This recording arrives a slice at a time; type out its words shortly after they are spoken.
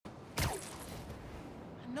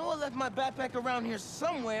know I left my backpack around here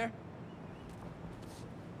somewhere.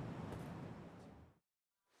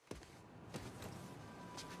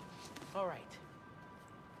 All right.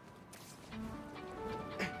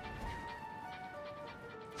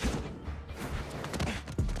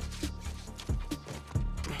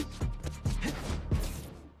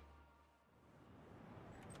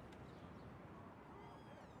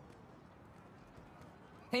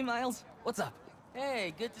 Hey, Miles. What's up?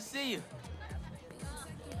 Hey, good to see you.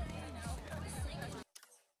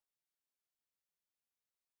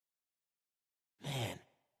 Man,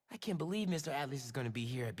 I can't believe Mr. Atlas is gonna be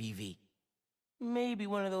here at BV. Maybe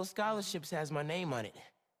one of those scholarships has my name on it,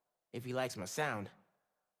 if he likes my sound.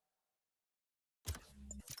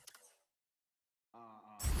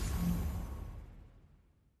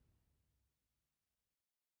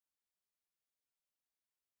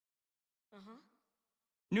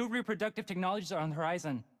 New reproductive technologies are on the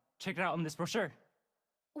horizon. Check it out in this brochure.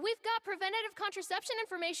 We've got preventative contraception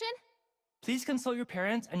information. Please consult your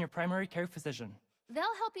parents and your primary care physician.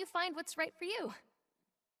 They'll help you find what's right for you.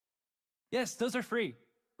 Yes, those are free.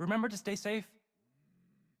 Remember to stay safe.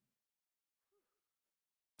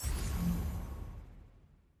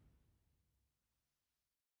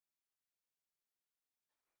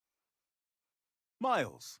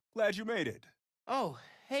 Miles, glad you made it. Oh,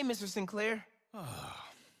 hey, Mr. Sinclair.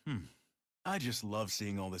 I just love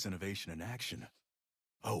seeing all this innovation in action.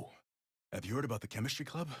 Oh, have you heard about the chemistry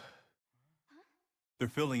club? They're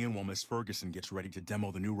filling in while Miss Ferguson gets ready to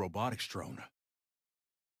demo the new robotics drone.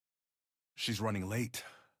 She's running late.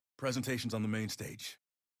 Presentation's on the main stage.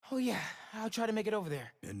 Oh yeah, I'll try to make it over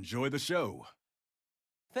there. Enjoy the show.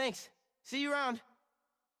 Thanks. See you around.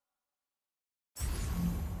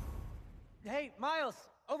 Hey, Miles,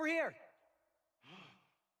 over here.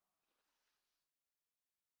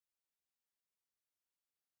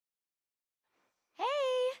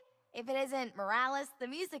 Hey, if it isn't Morales, the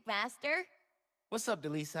music master. What's up,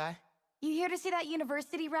 Delisai? You here to see that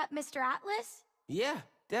university rep, Mr. Atlas? Yeah,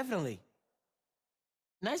 definitely.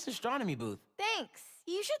 Nice astronomy booth. Thanks.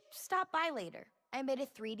 You should stop by later. I made a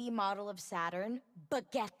 3D model of Saturn,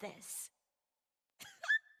 but get this.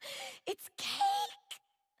 It's cake!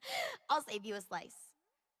 I'll save you a slice.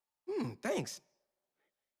 Thanks.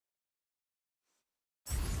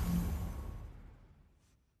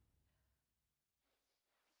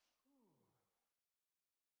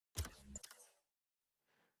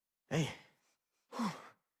 Hey.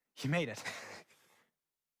 You made it.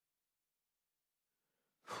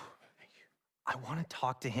 I want to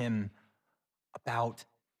talk to him about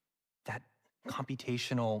that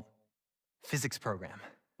computational physics program.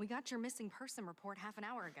 We got your missing person report half an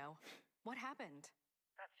hour ago. What happened?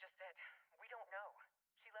 That's just it. We don't know.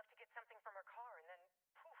 She left to get something from her car and then,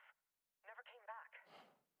 poof, never came back.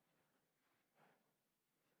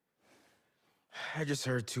 I just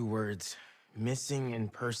heard 2 words. Missing in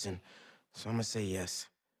person. So I'm gonna say yes.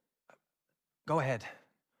 Go ahead.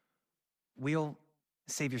 We'll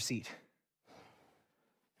save your seat.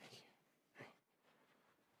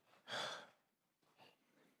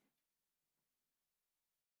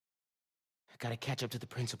 I gotta catch up to the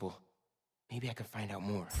principal. Maybe I can find out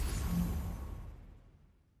more.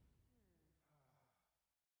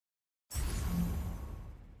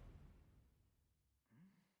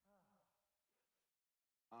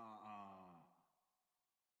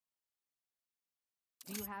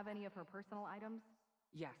 Do you have any of her personal items?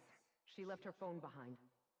 Yes, she left her phone behind.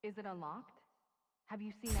 Is it unlocked? Have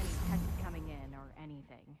you seen any texts coming in or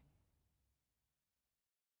anything?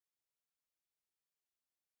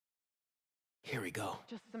 Here we go.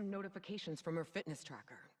 Just some notifications from her fitness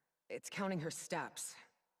tracker. It's counting her steps,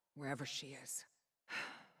 wherever she is.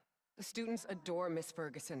 The students adore Miss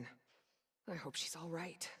Ferguson. I hope she's all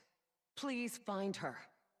right. Please find her.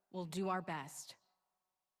 We'll do our best.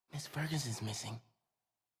 Miss Ferguson's missing.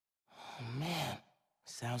 Oh man.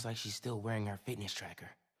 Sounds like she's still wearing her fitness tracker.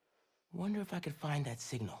 Wonder if I could find that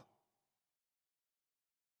signal.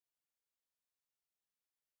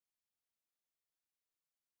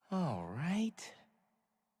 All right.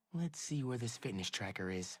 Let's see where this fitness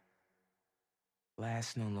tracker is.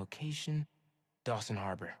 Last known location, Dawson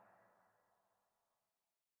Harbor.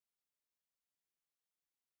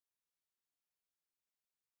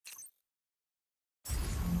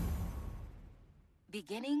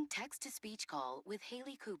 Beginning text-to-speech call with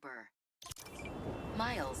Haley Cooper.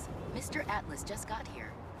 Miles, Mr. Atlas just got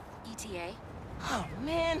here. ETA? Oh,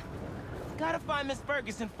 man. Gotta find Miss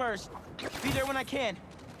Ferguson first. Be there when I can.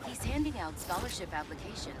 He's handing out scholarship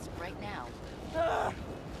applications right now.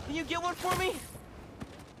 Can you get one for me?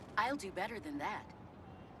 I'll do better than that.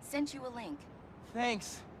 Sent you a link.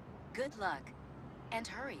 Thanks. Good luck. And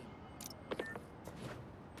hurry.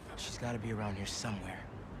 She's gotta be around here somewhere.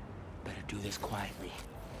 Better do this quietly.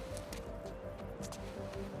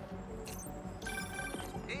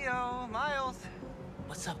 Heyo, Miles.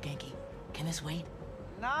 What's up, Genki? Can this wait?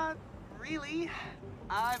 Not really.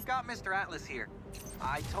 I've got Mr. Atlas here.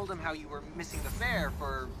 I told him how you were missing the fair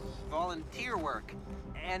for volunteer work,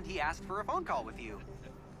 and he asked for a phone call with you.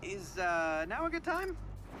 Is, now a good time?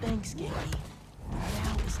 Thanks, Genki.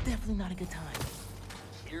 Now is definitely not a good time.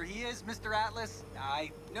 Here he is, Mr. Atlas.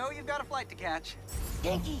 I know you've got a flight to catch.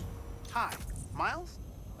 Genki! Hi, Miles?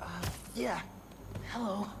 Yeah.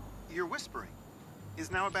 Hello. You're whispering. Is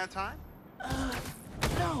now a bad time?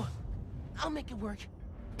 No. I'll make it work.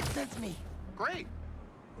 That's me. Great.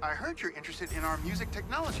 I heard you're interested in our music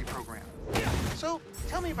technology program. So,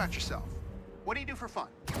 tell me about yourself. What do you do for fun?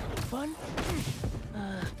 Fun?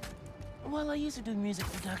 Well, I used to do music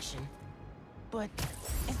production, but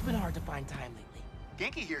it's been hard to find time lately.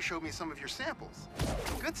 Genki here showed me some of your samples.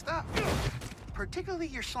 Good stuff. Particularly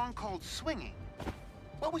your song called Swinging.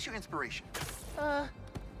 What was your inspiration?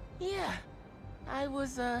 Yeah. I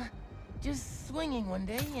was, just swinging one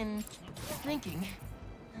day and thinking.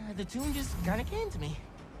 The tune just kinda came to me.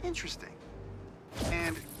 Interesting.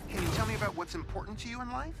 And can you tell me about what's important to you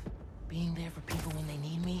in life? Being there for people when they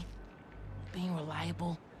need me. Being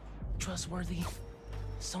reliable, trustworthy,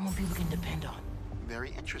 someone people can depend on.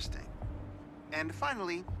 Very interesting. And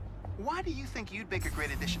finally, why do you think you'd make a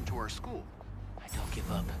great addition to our school? I don't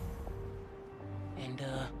give up. And,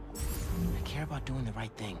 I care about doing the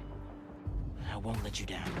right thing. I won't let you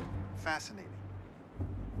down. Fascinating.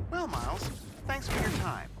 Well, Miles, thanks for your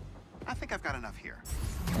time. I think I've got enough here.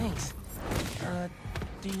 Thanks.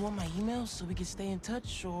 Do you want my email so we can stay in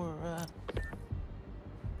touch, or,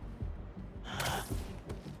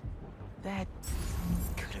 That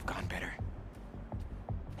could have gone better.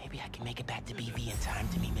 Maybe I can make it back to BV in time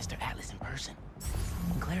to meet Mr. Atlas in person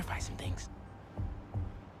and clarify some things.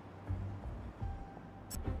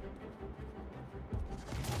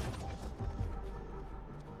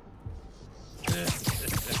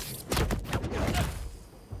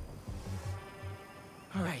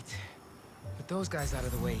 All right, with those guys out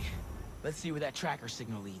of the way, let's see where that tracker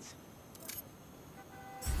signal leads.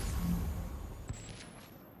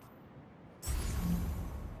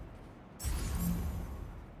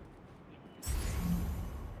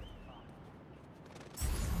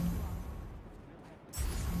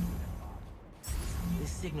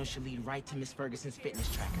 This signal should lead right to Miss Ferguson's fitness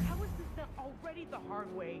tracker. How is this not already the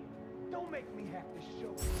hard way? Don't make me have to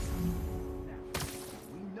show now,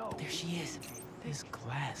 we know. There she is. This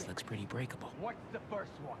glass looks pretty breakable. What's the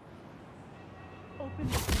first one? Open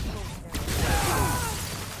the control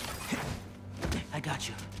area. I got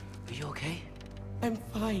you. Are you okay? I'm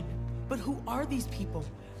fine. But who are these people?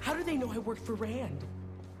 How do they know I work for Rand?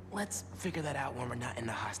 Let's figure that out when we're not in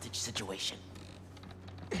a hostage situation.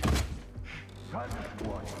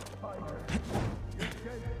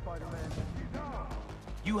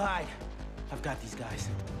 You hide. I've got these guys.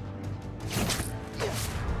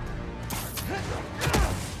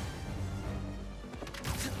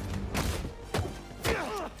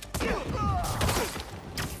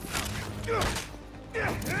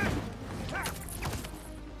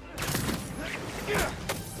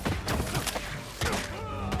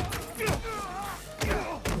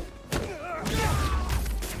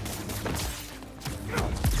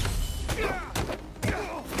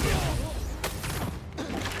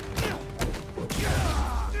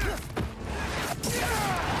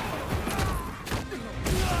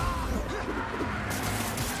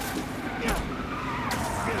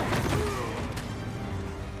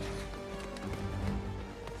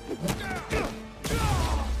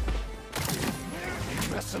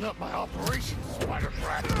 Messing up my operation, Spider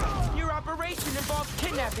Brat. Your operation involves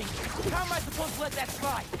kidnapping. How am I supposed to let that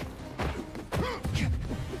slide?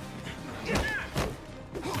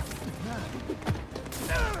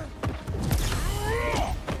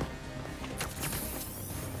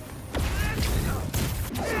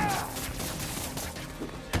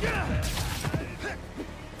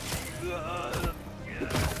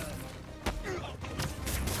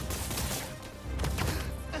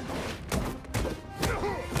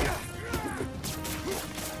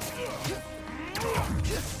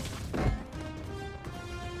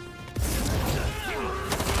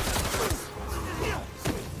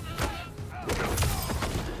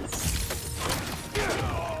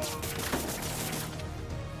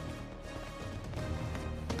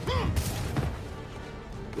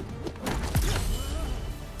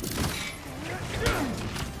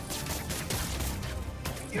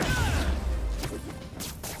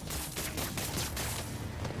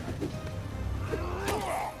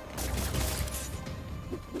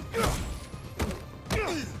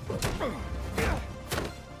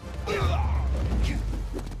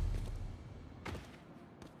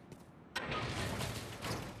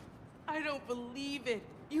 I don't believe it.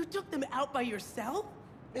 You took them out by yourself?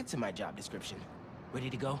 It's in my job description.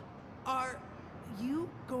 Ready to go? Are you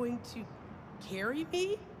going to carry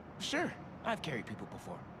me? Sure. I've carried people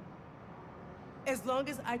before. As long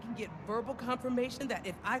as I can get verbal confirmation that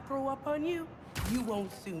if I throw up on you, you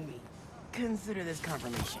won't sue me. Consider this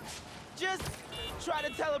confirmation. Just try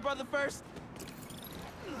to tell a brother first.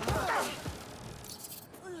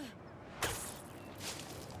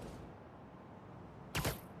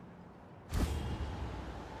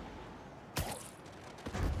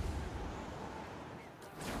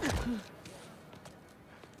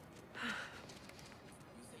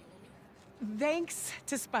 Thanks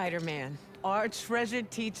to Spider-Man, our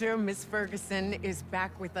treasured teacher, Miss Ferguson, is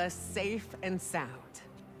back with us safe and sound.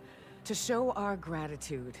 To show our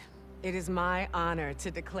gratitude, it is my honor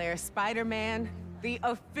to declare Spider-Man the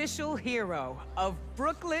official hero of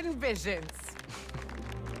Brooklyn Visions.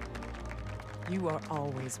 You are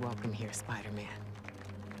always welcome here, Spider-Man.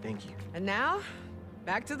 Thank you. And now,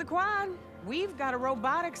 back to the quad. We've got a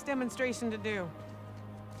robotics demonstration to do.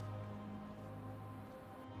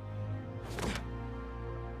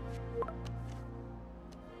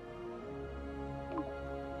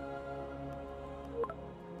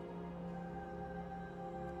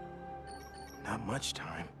 Not much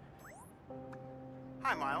time.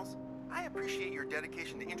 Hi, Miles. I appreciate your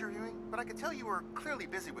dedication to interviewing, but I can tell you were clearly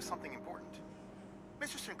busy with something important.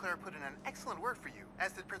 Mr. Sinclair put in an excellent word for you,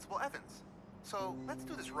 as did Principal Evans. So let's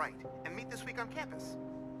do this right and meet this week on campus,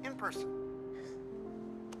 in person.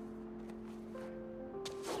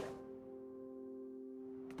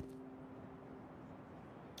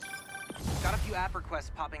 Got a few app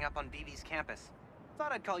requests popping up on BB's campus.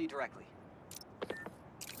 Thought I'd call you directly.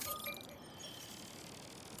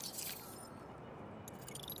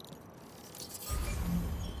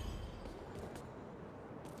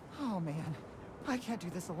 Oh man, I can't do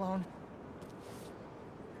this alone.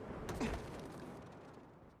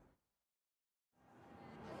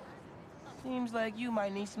 Seems like you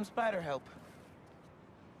might need some spider help.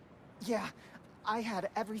 Yeah, I had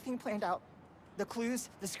everything planned out. The clues,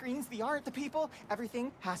 the screens, the art, the people,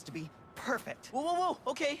 everything has to be perfect. Whoa, whoa, whoa!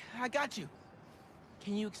 Okay, I got you.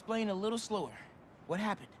 Can you explain a little slower? What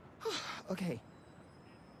happened? Okay.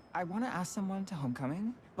 I want to ask someone to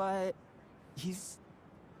homecoming, but he's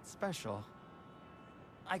special.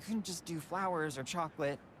 I couldn't just do flowers or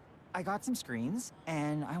chocolate. I got some screens,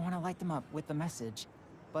 and I want to light them up with the message,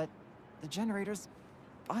 but the generator's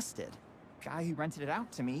busted. Guy who rented it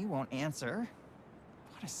out to me won't answer.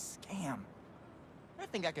 What a scam. I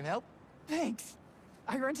think I can help. Thanks.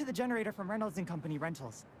 I rented the generator from Reynolds & Company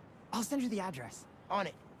Rentals. I'll send you the address. On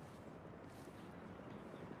it.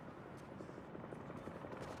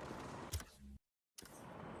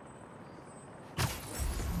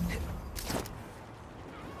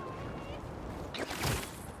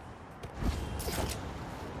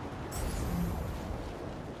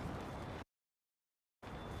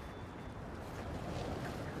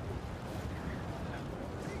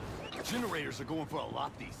 Generators are going for a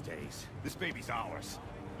lot these days. This baby's ours.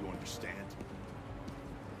 You understand?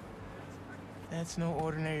 That's no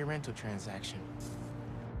ordinary rental transaction.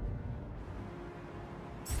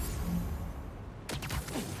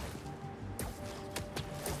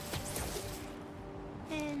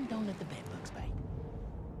 And don't let the bedbugs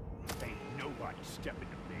bite. Ain't nobody stepping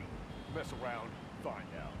to me. Mess around, find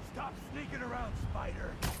out. Stop sneaking around,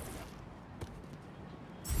 Spider!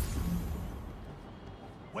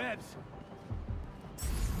 Webs!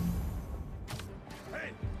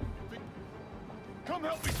 Hey! Come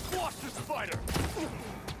help me squash this spider!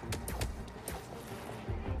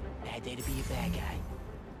 Bad day to be a bad guy.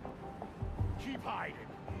 Keep hiding.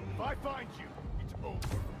 If I find you, it's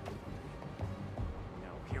over.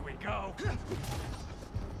 Now here we go.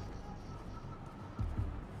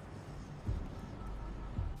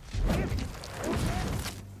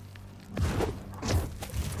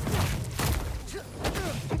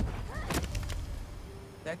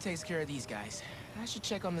 That takes care of these guys. I should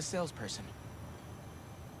check on the salesperson.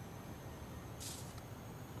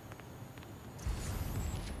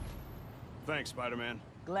 Thanks, Spider-Man.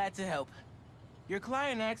 Glad to help. Your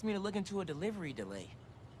client asked me to look into a delivery delay.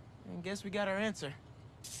 And guess we got our answer.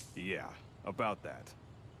 Yeah, about that.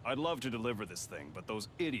 I'd love to deliver this thing, but those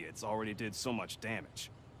idiots already did so much damage.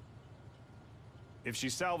 If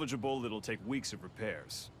she's salvageable, it'll take weeks of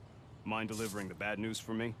repairs. Mind delivering the bad news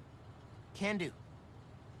for me? Can do.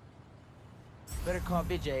 Better call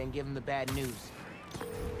Vijay and give him the bad news.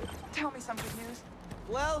 Tell me some good news.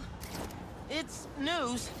 Well, it's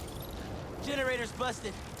news. Generator's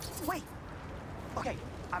busted. Wait! Okay,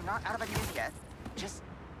 I'm not out of ideas yet. Just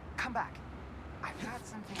come back. I've got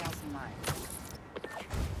something else in mind.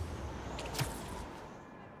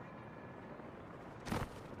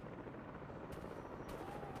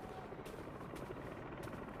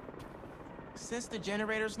 Since the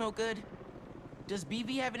generator's no good, does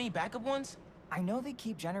BV have any backup ones? I know they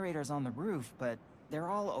keep generators on the roof, but they're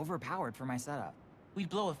all overpowered for my setup. We'd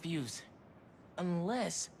blow a fuse.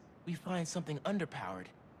 Unless we find something underpowered.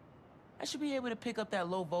 I should be able to pick up that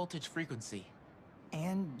low voltage frequency.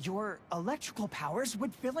 And your electrical powers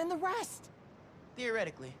would fill in the rest.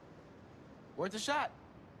 Theoretically. Worth a shot.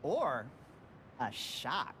 Or a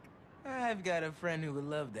shock. I've got a friend who would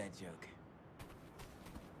love that joke.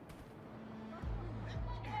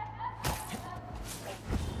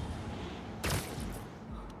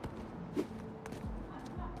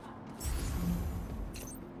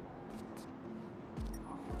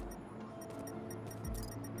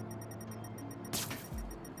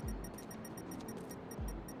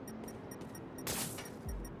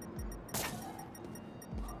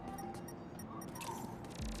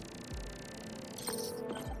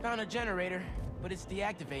 Found a generator, but it's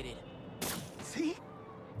deactivated. See?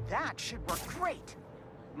 That should work great.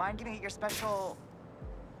 Mind giving it your special...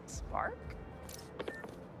 spark?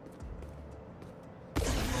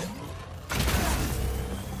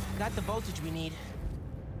 Got the voltage we need.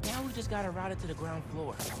 Now we just gotta route it to the ground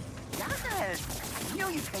floor. Yes! I knew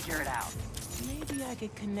you'd figure it out. Maybe I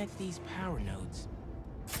could connect these power nodes.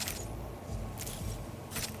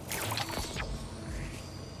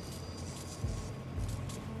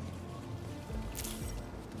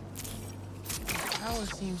 Power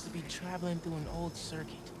seems to be traveling through an old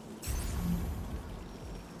circuit.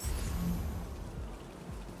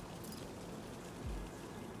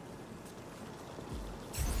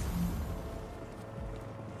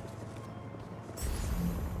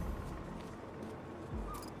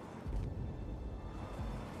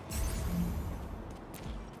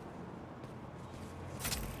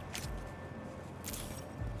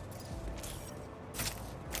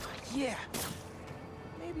 Yeah.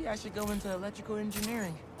 Maybe I should go into electrical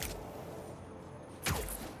engineering.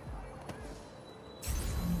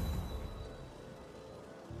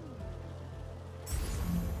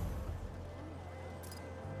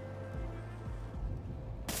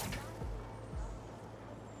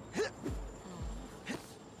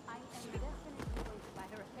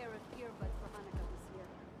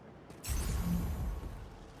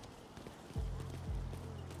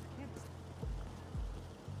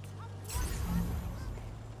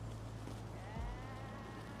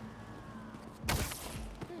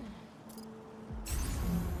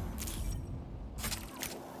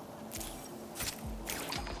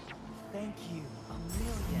 Thank you a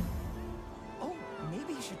million. Oh,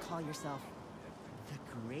 maybe you should call yourself the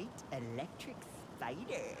Great Electric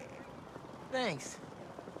Spider. Thanks.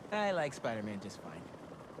 I like Spider-Man just fine.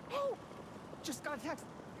 Oh! Just got a text.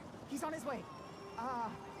 He's on his way.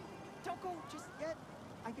 Don't go just yet.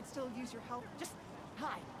 I could still use your help. Just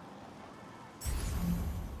hide.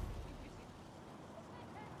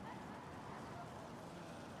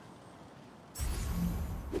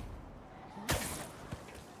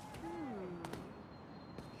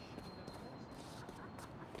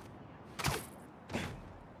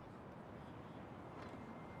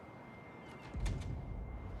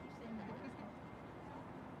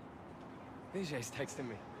 Vijay's texting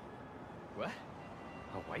me. What?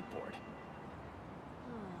 A whiteboard?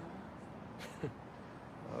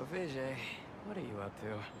 Oh, Vijay, what are you up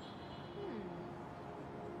to?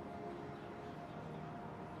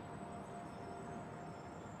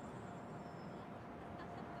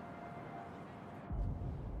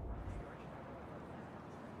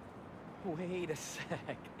 Wait a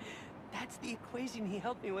sec. That's the equation he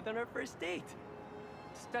helped me with on our first date.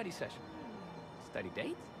 Study session. Study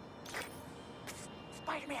date?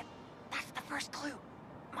 Spider-Man, that's the first clue.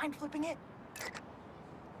 Mind flipping it?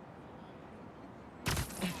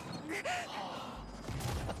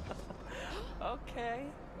 Okay,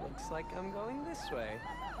 looks like I'm going this way.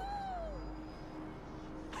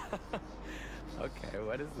 Okay,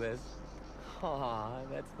 what is this? Aw,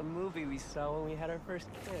 that's the movie we saw when we had our first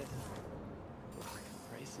kiss.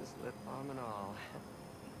 Braces, lip balm, and all.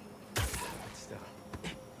 But still,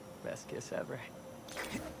 best kiss ever.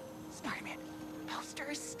 Spider-Man, poster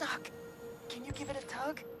is stuck. Can you give it a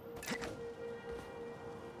tug?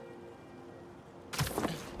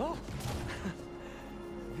 Oh!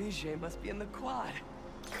 Vijay must be in the quad.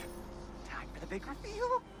 Time for the big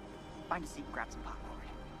reveal. Find a seat and grab some popcorn.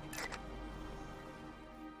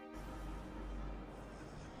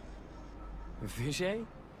 Vijay?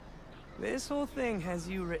 This whole thing has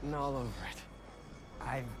you written all over it.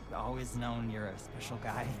 I've always known you're a special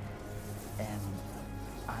guy. And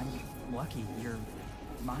I'm lucky you're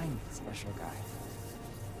my special guy.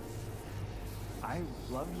 I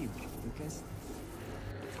love you, Lucas.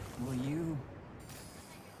 Will you...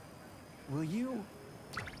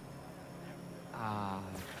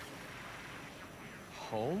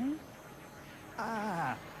 Home?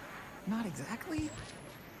 Not exactly.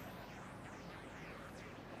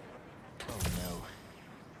 Oh no.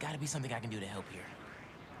 Gotta be something I can do to help here.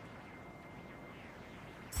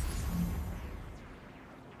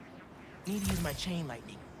 Need to use my chain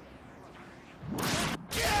lightning.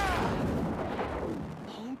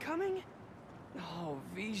 Homecoming? Oh,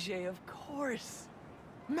 Vijay, of course.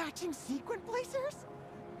 Matching sequin blazers?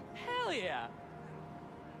 Hell yeah.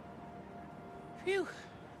 Phew,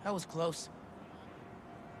 that was close.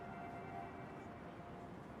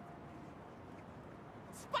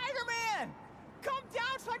 Spider-Man! Come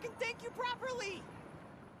down so I can thank you properly!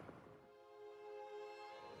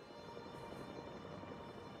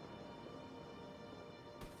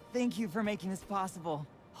 Thank you for making this possible.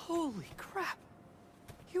 Holy crap.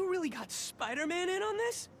 You really got Spider-Man in on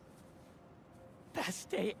this? Best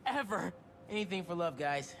day ever. Anything for love,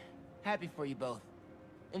 guys. Happy for you both.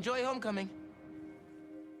 Enjoy homecoming.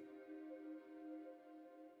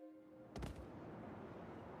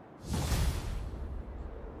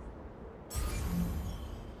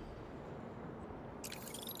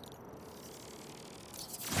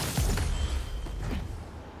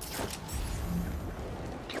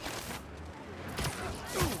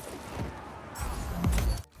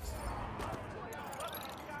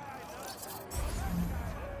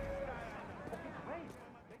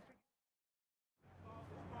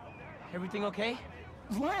 Everything okay?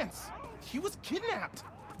 Lance! He was kidnapped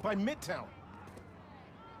by Midtown.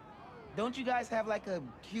 Don't you guys have like a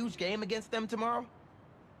huge game against them tomorrow?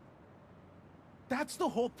 That's the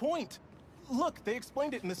whole point. Look, they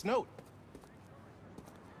explained it in this note.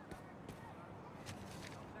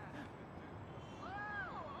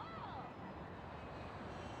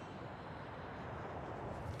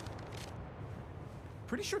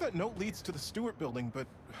 Pretty sure that note leads to the Stewart building, but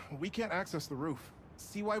we can't access the roof.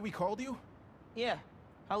 See why we called you? Yeah,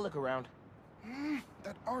 I'll look around.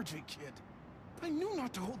 That RJ kid. I knew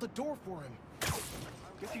not to hold the door for him.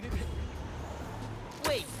 Guess he didn't...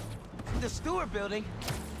 Wait, the Stewart building?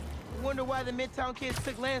 Wonder why the Midtown kids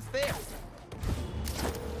took Lance there.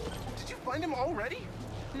 Did you find him already?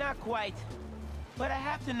 Not quite. But I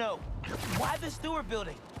have to know. Why the Stewart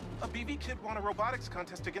building? A BB kid won a robotics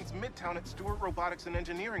contest against Midtown at Stewart Robotics and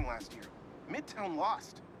Engineering last year. Midtown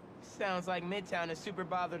lost. Sounds like Midtown is super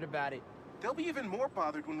bothered about it. They'll be even more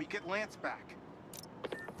bothered when we get Lance back.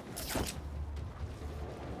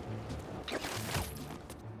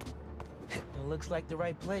 It looks like the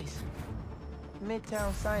right place.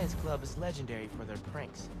 Midtown Science Club is legendary for their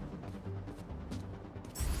pranks.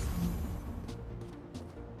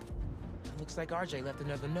 Looks like RJ left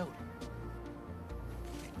another note.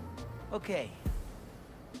 Okay.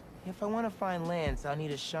 If I want to find Lance, I'll need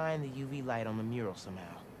to shine the UV light on the mural somehow.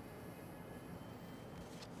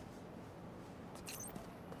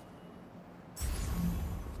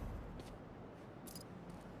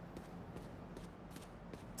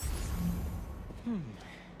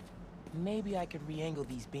 Maybe I could re-angle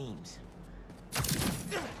these beams.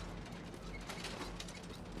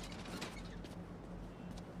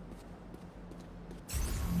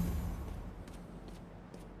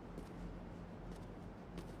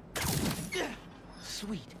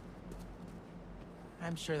 Sweet.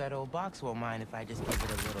 I'm sure that old box won't mind if I just give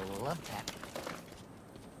it a little love tap.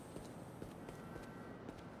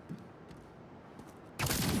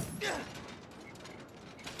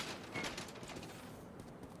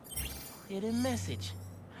 Hidden message.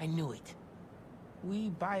 I knew it.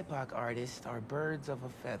 We BIPOC artists are birds of a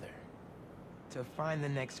feather. To find the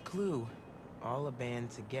next clue, all a band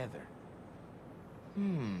together.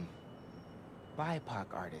 BIPOC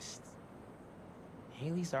artists.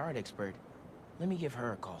 Haley's our art expert. Let me give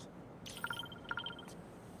her a call.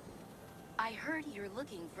 I heard you're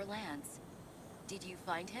looking for Lance. Did you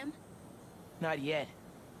find him? Not yet.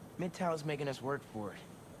 Midtown's making us work for it.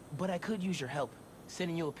 But I could use your help,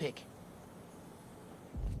 sending you a pic.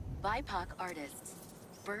 BIPOC artists.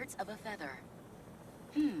 Birds of a feather.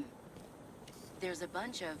 There's a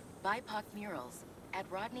bunch of BIPOC murals at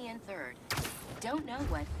Rodney and 3rd. Don't know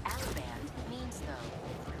what Alaband means, though.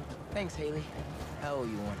 Thanks, Haley. I owe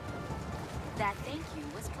you one. That thank you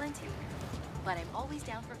was plenty. But I'm always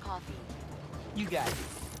down for coffee. You got it.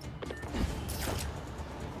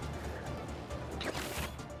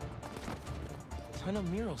 Ton of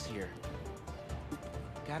murals here.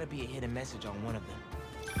 Gotta be a hidden message on one of them.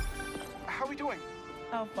 How are we doing?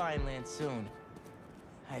 I'll find land soon.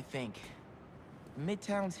 I think.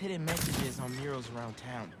 Midtown's hidden messages on murals around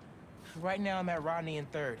town. Right now I'm at Rodney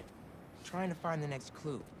and 3rd, trying to find the next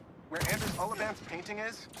clue. Where Anders Ullaband's painting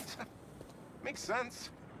is? Makes sense.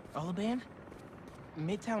 Ullaban?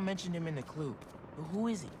 Midtown mentioned him in the clue. Who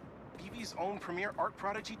is he? BV's own premier art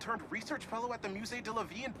prodigy turned research fellow at the Musée de la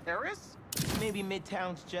Vie in Paris? Maybe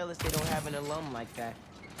Midtown's jealous they don't have an alum like that.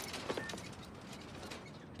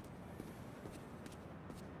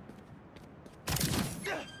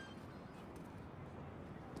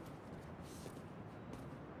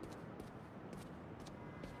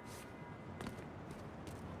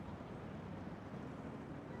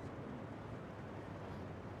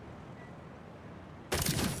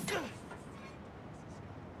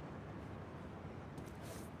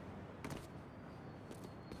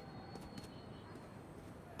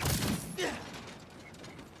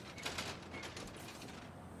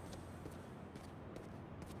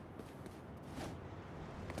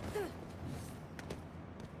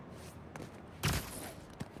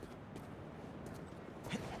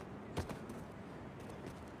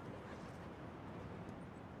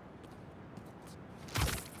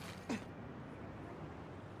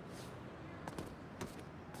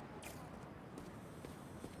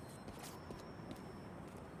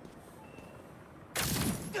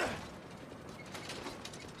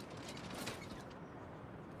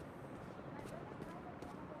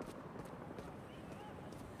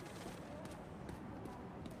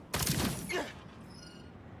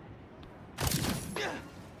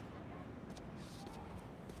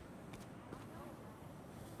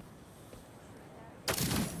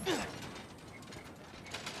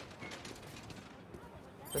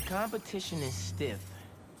 The competition is stiff,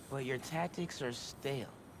 but your tactics are stale.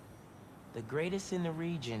 The greatest in the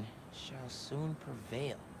region shall soon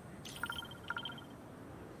prevail.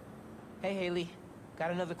 Hey, Haley.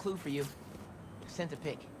 Got another clue for you. Sent a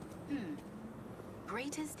pic.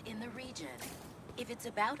 Greatest in the region. If it's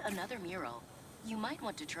about another mural, you might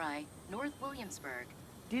want to try North Williamsburg.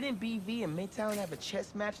 Didn't BV and Midtown have a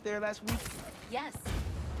chess match there last week? Yes.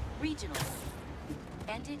 Regional.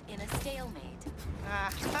 Ended in a stalemate.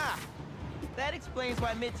 Aha! That explains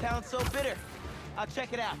why Midtown's so bitter. I'll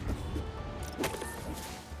check it out.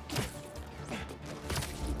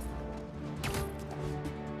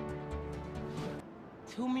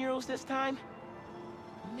 Two murals this time?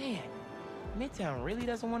 Man, Midtown really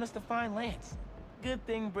doesn't want us to find Lance. Good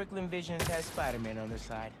thing Brooklyn Visions has Spider-Man on their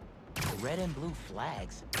side. The red and blue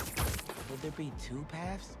flags. Would there be two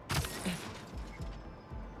paths?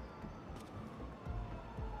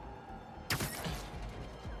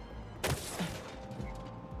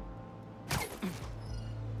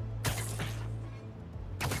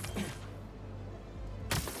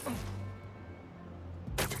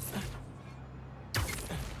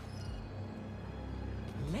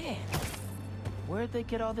 Man, where'd they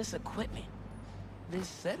get all this equipment? This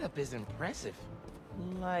setup is impressive.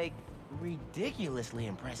 Like, ridiculously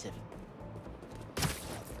impressive.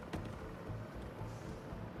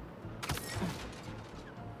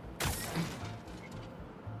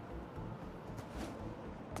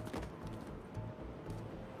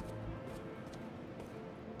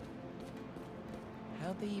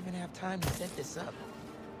 How'd they even have time to set this up?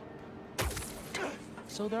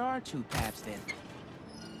 So there are two paths then.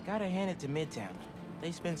 Gotta hand it to Midtown.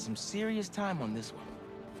 They spent some serious time on this one.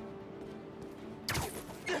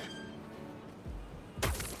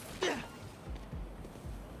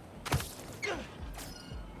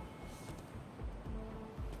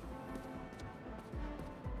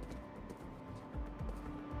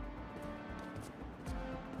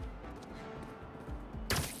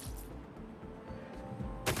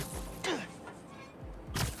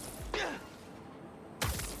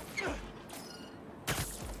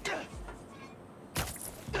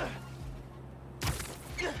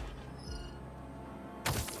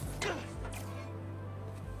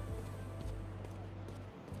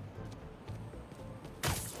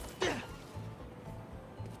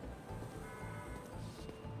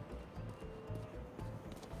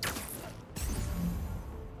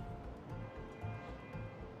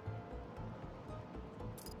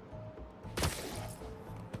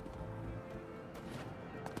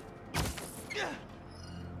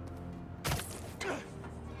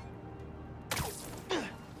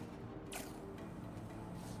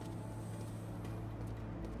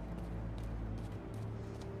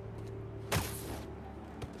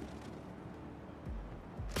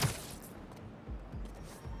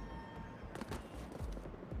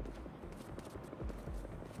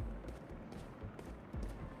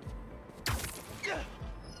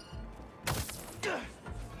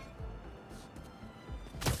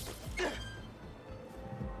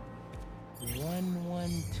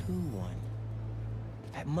 1121.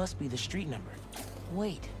 That must be the street number.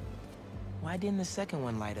 Wait, why didn't the second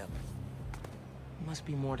one light up? Must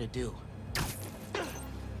be more to do.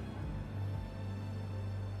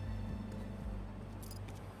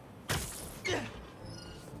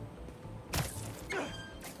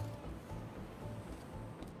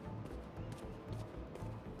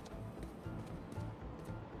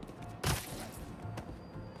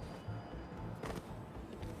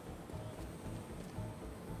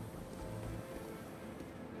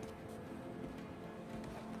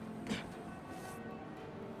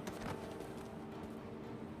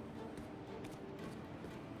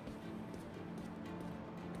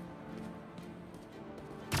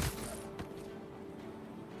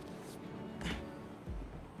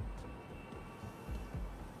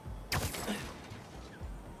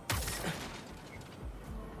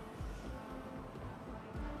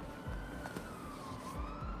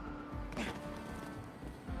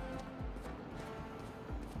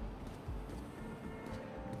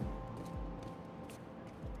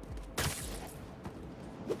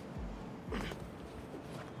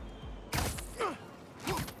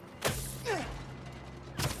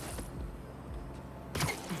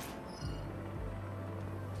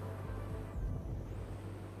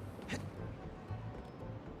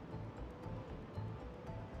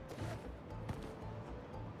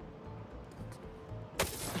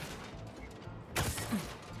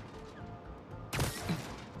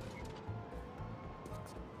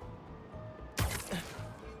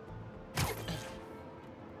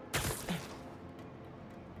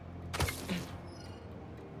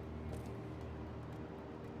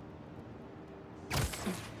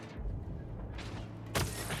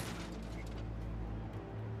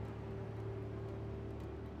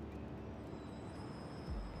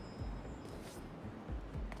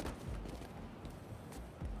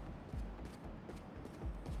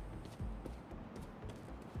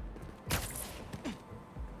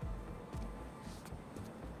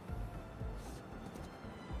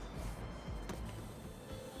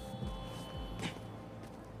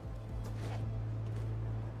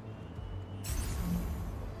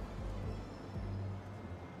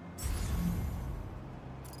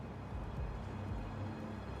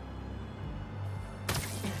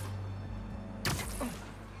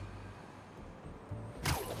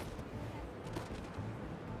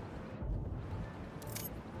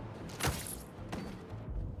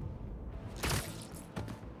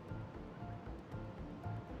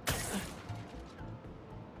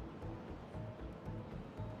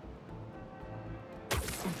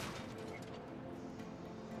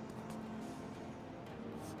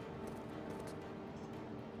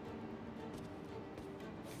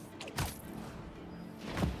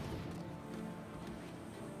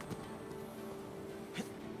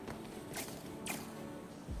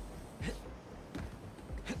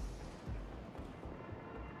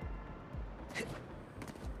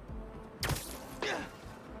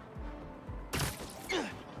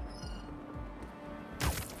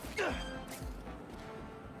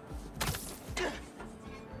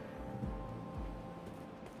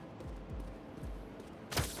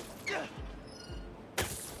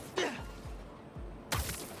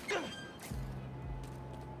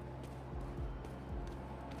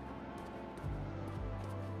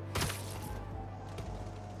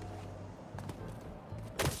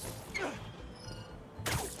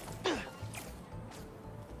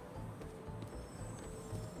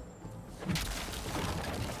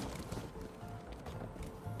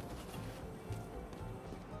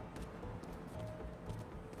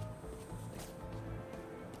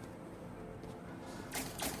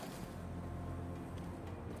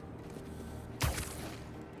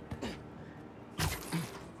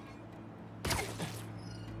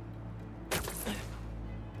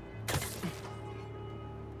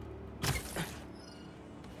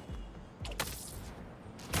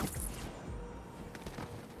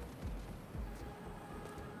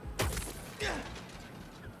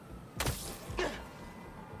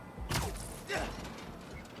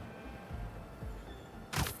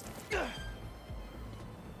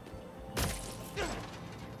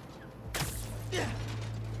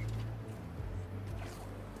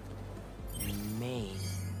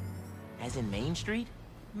 As in Main Street?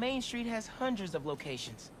 Main Street has hundreds of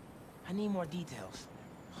locations. I need more details.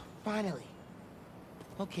 Finally.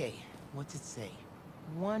 Okay, what's it say?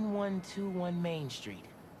 1121 Main Street.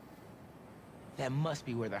 That must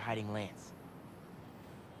be where they're hiding Lance.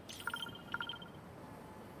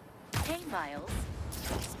 Hey, Miles.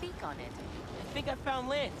 Speak on it. I think I found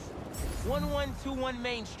Lance. 1121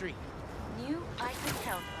 Main Street. Knew I could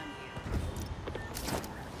count on you.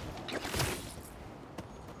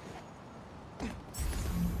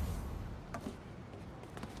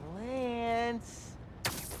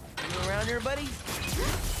 here, buddy?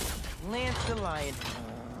 Lance the Lion.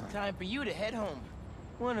 Time for you to head home.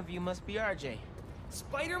 One of you must be RJ.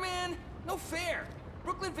 Spider-Man? No fair!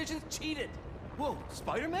 Brooklyn Vision's cheated! Whoa,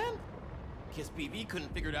 Spider-Man? Guess BB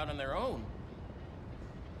couldn't figure it out on their own.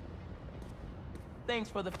 Thanks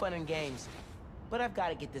for the fun and games, but I've got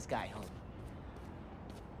to get this guy home.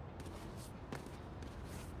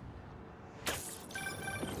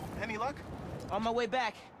 Any luck? On my way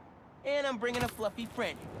back, and I'm bringing a fluffy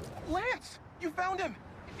friend. Lance! You found him!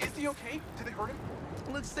 Is he okay? Did they hurt him?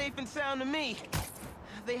 Looks safe and sound to me.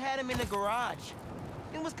 They had him in the garage.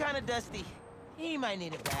 It was kind of dusty. He might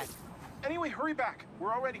need a bath. Anyway, hurry back.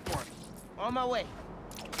 We're all ready for him. On my way.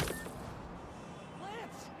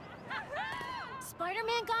 Lance!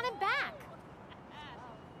 Spider-Man got him back.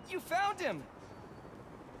 You found him!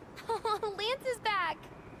 Lance is back.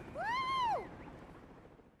 Woo!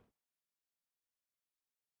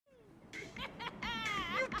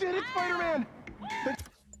 You did it, Spider-Man! Thanks for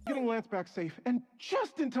getting Lance back safe, and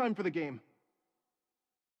just in time for the game.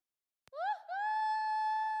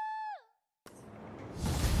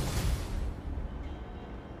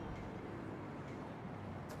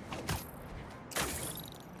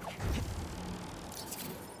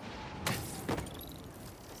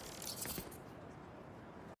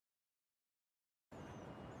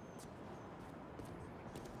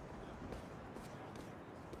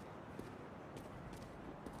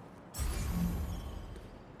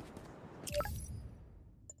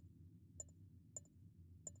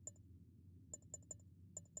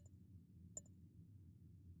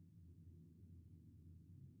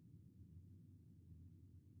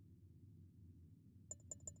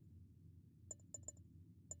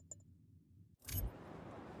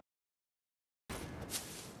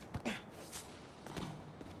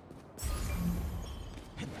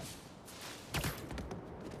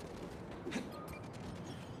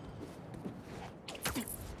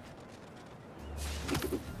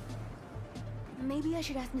 Maybe I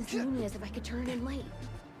should ask Miss Nunez if I could turn in late.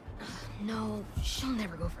 No, she'll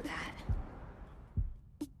never go for that.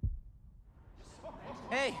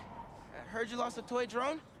 Hey, I heard you lost a toy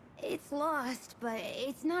drone? It's lost, but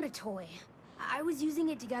it's not a toy. I was using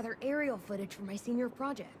it to gather aerial footage for my senior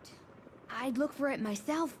project. I'd look for it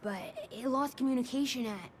myself, but it lost communication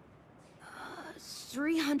at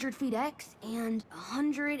 300 feet X and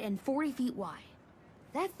 140 feet Y.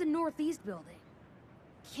 That's the northeast building.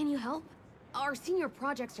 Can you help? Our senior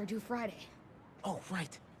projects are due Friday. Oh,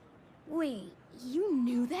 right. Wait, you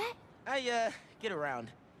knew that? I, get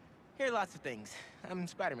around. Hear lots of things. I'm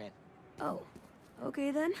Spider-Man. Oh,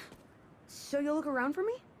 okay then. So you'll look around for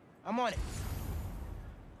me? I'm on it.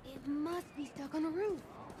 It must be stuck on a roof.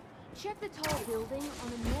 Check the tall building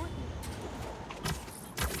on the north.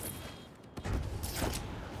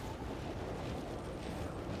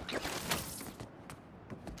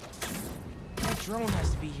 That drone has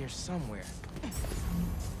to be here somewhere.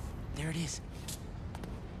 There it is.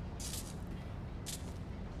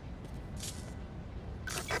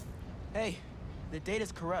 Hey, the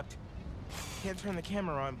data's corrupt. Can't turn the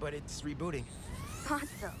camera on, but it's rebooting. Thought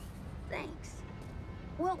so. Thanks.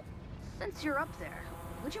 Well, since you're up there,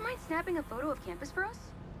 would you mind snapping a photo of campus for us?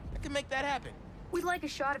 I can make that happen. We'd like a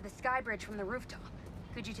shot of the sky bridge from the rooftop.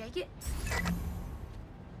 Could you take it?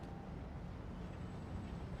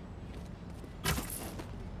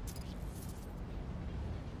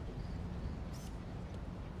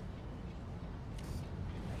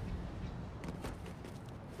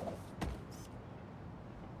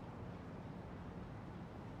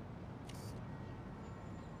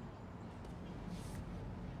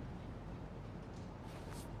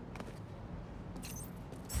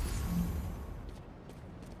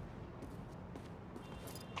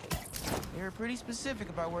 They were pretty specific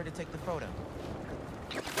about where to take the photo.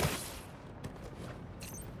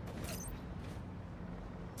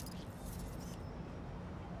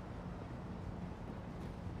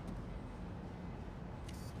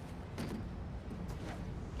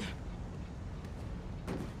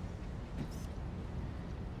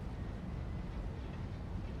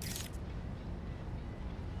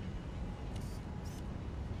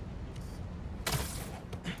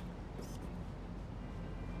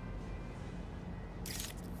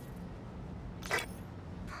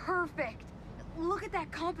 Perfect! Look at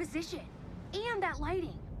that composition! And that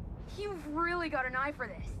lighting! You've really got an eye for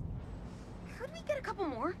this. Could we get a couple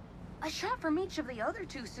more? A shot from each of the other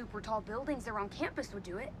two super tall buildings around campus would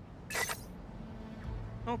do it.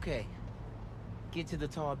 Okay. Get to the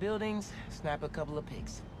tall buildings, snap a couple of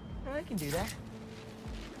pics. I can do that.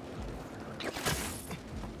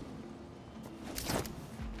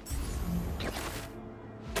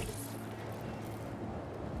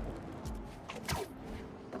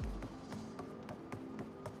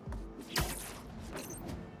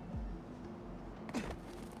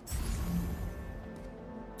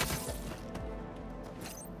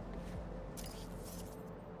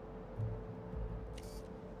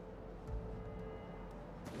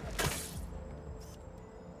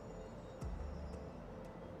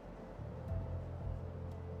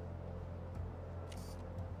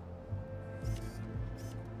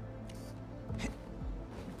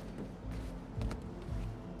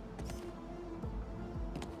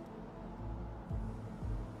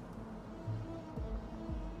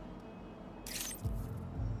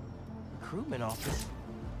 recruitment office.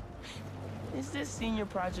 Is this senior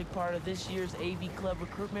project part of this year's AV Club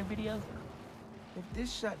recruitment video? If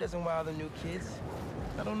this shot doesn't wow the new kids,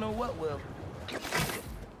 I don't know what will.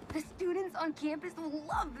 The students on campus will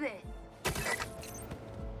love this.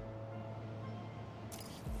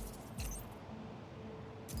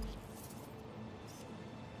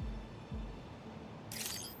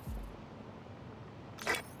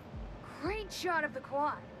 Great shot of the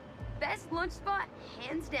quad. Best lunch spot,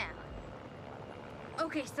 hands down.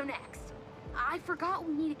 Okay, so next. I forgot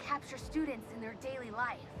we need to capture students in their daily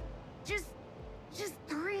life. Just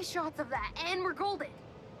 3 shots of that, and we're golden.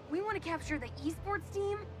 We want to capture the esports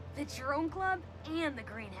team, the drone club, and the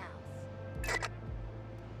greenhouse.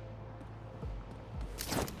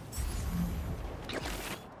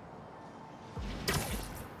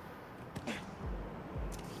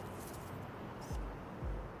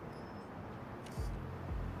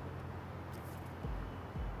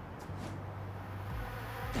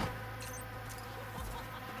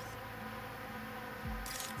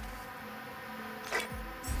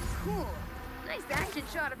 Cool. Nice action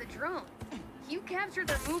shot of the drone. You captured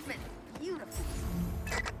their movement beautifully.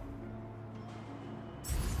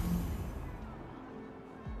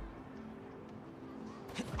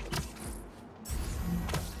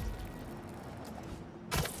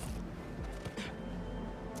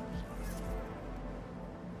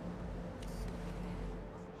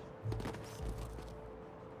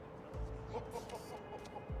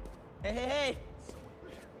 Hey, hey, hey!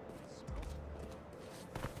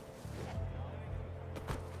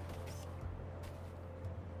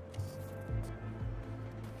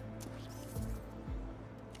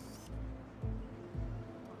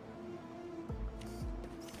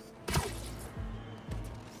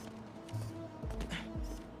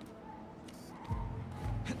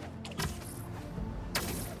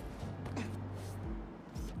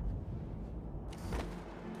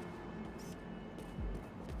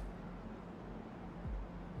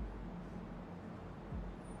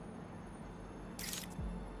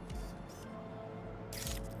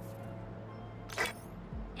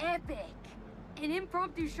 Epic! An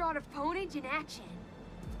impromptu shot of Ponage in action.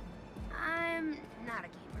 I'm not a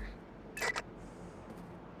gamer.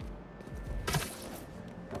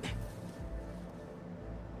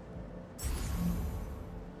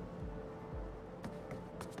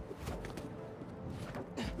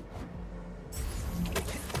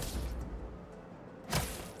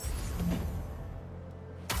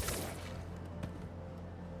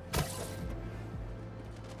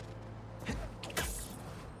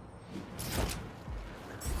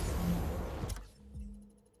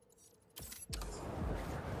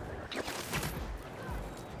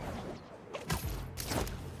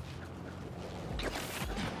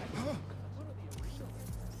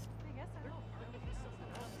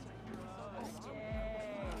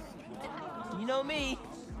 You know me,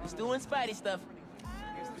 just doing Spidey stuff.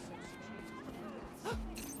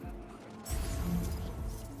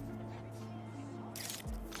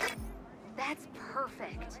 That's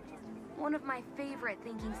perfect. One of my favorite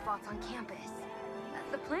thinking spots on campus.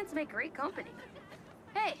 The plants make great company.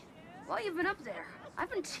 Hey, while you've been up there,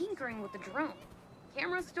 I've been tinkering with the drone.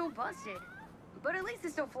 Camera's still busted, but at least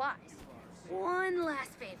it still flies. One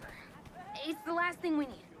last favor. It's the last thing we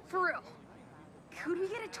need, for real. Could we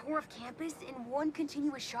get a tour of campus in one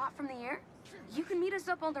continuous shot from the air? You can meet us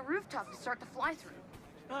up on the rooftop to start the fly-through.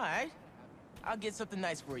 All right. I'll get something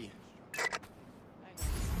nice for you.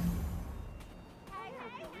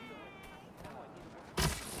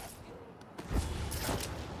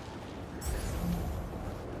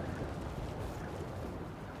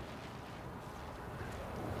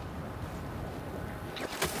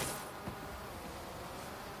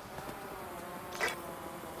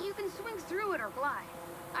 You can swing through it or glide.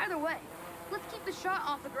 Either way, let's keep the shot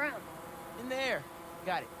off the ground. In the air.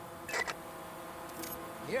 Got it.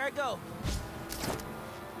 Here I go.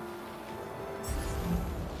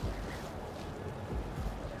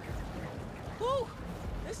 Woo!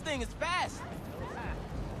 This thing is fast.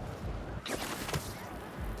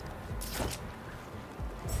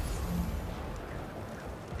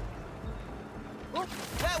 Oh,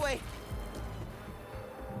 that way.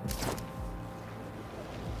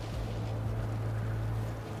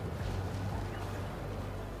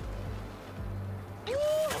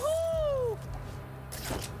 Woo-hoo!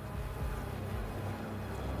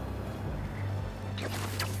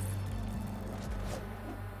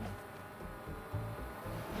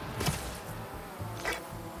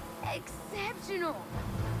 Exceptional!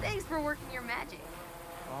 Thanks for working your magic.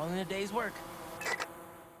 All in a day's work.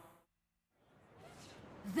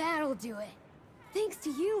 That'll do it. Thanks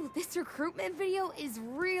to you, this recruitment video is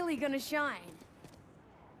really gonna shine.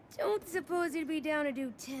 Don't suppose you'd be down to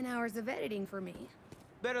do 10 hours of editing for me.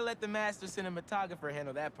 Better let the master cinematographer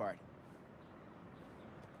handle that part.